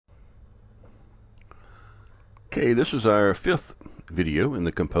Okay, this is our fifth video in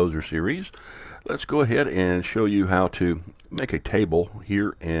the KomopZer series. Let's go ahead and show you how to make a table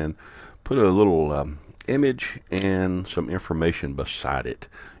here and put a little image and some information beside it.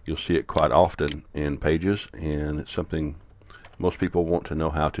 You'll see it quite often in pages, and it's something most people want to know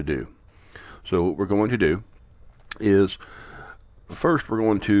how to do. So what we're going to do is, first we're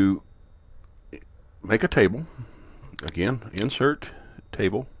going to make a table. Again, insert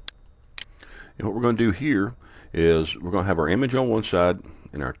table. And what we're going to do here is we're going to have our image on one side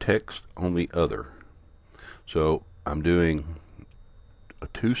and our text on the other. So I'm doing a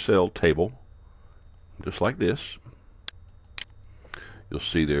two-cell table just like this. You'll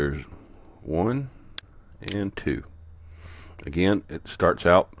see there's 1 and 2. Again, it starts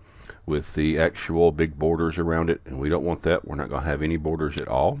out with the actual big borders around it, and we don't want that. We're not going to have any borders at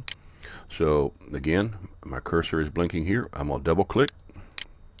all. So again, my cursor is blinking here. I'm going to double click,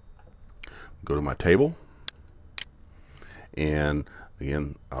 go to my table, and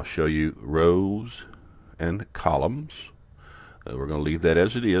again I'll show you rows and columns. We're going to leave that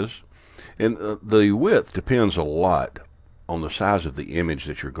as it is, and the width depends a lot on the size of the image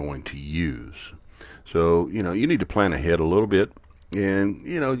that you're going to use. So you need to plan ahead a little bit, and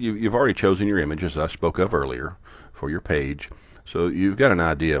you've already chosen your images, as I spoke of earlier, for your page, so you've got an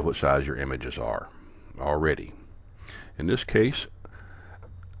idea of what size your images are already. In this case,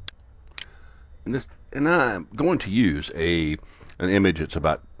 and I'm going to use an image that's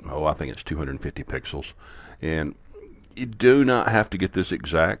about, I think it's 250 pixels, and you do not have to get this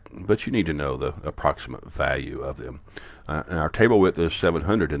exact, but you need to know the approximate value of them. And our table width is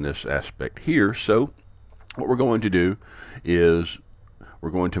 700 in this aspect here, so what we're going to do is we're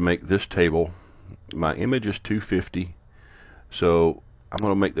going to make this table, my image is 250, so I'm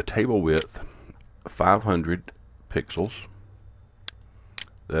going to make the table width 500 pixels.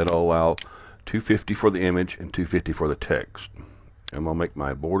 That'll allow 250 for the image and 250 for the text. I'm going to make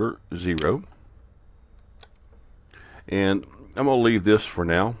my border 0. And I'm going to leave this for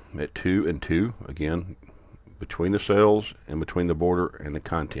now at 2 and 2, again, between the cells and between the border and the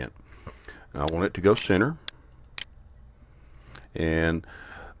content. And I want it to go center. And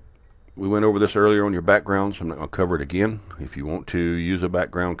we went over this earlier on your background, so I'm not going to cover it again. If you want to use a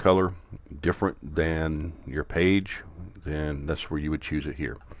background color different than your page, then that's where you would choose it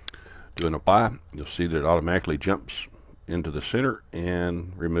here. Do an apply, you'll see that it automatically jumps into the center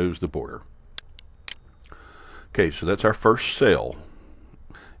and removes the border. Okay, so that's our first cell.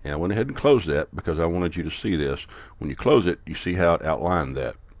 And I went ahead and closed that because I wanted you to see this. When you close it, you see how it outlined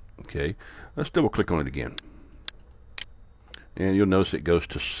that. Okay, let's double click on it again. And you'll notice it goes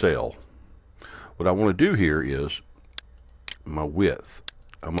to cell. What I want to do here is my width.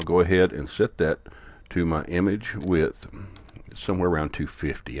 I'm going to go ahead and set that to my image width, somewhere around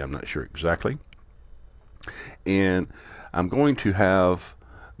 250. I'm not sure exactly. And I'm going to have,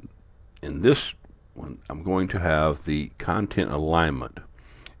 in this one, I'm going to have the content alignment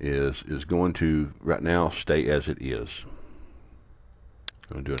is going to right now stay as it is.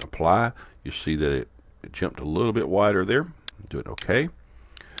 I'm going to do an apply. You see that it jumped a little bit wider there. Do it OK.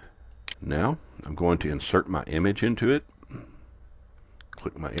 Now I'm going to insert my image into it.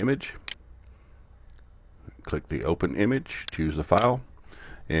 Click my image. Click the open image, choose the file,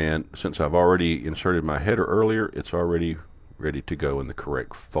 and since I've already inserted my header earlier, it's already ready to go in the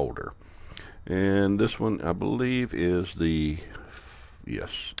correct folder. And this one, I believe, is the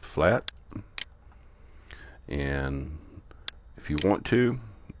flat. And if you want to,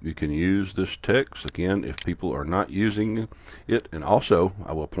 you can use this text again if people are not using it. And also,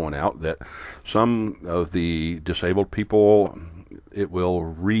 I will point out that some of the disabled people, it will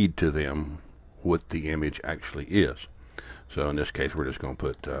read to them what the image actually is. So in this case, we're just going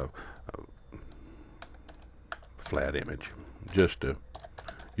to put flat image.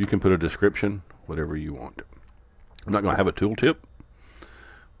 You can put a description, whatever you want. I'm not going to have a tooltip,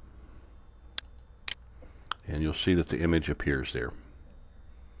 and you'll see that the image appears there.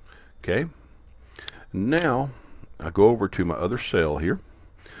 Okay. Now I go over to my other cell here,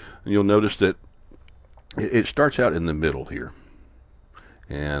 and you'll notice that it starts out in the middle here.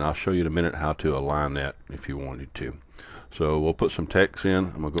 And I'll show you in a minute how to align that if you wanted to. So we'll put some text in.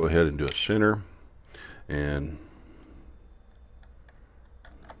 I'm going to go ahead and do a center. And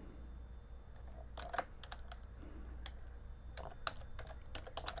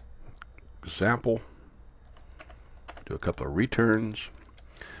example. Do a couple of returns.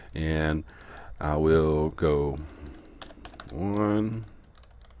 And I will go 1.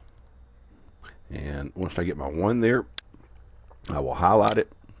 And once I get my 1 there, I will highlight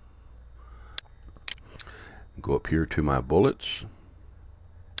it, go up here to my bullets,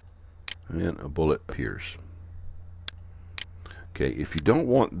 and a bullet appears. Okay, if you don't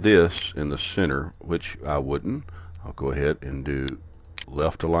want this in the center, which I wouldn't, I'll go ahead and do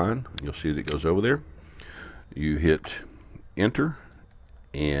left align. You'll see that it goes over there. You hit enter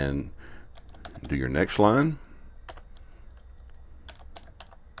and do your next line.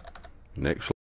 Next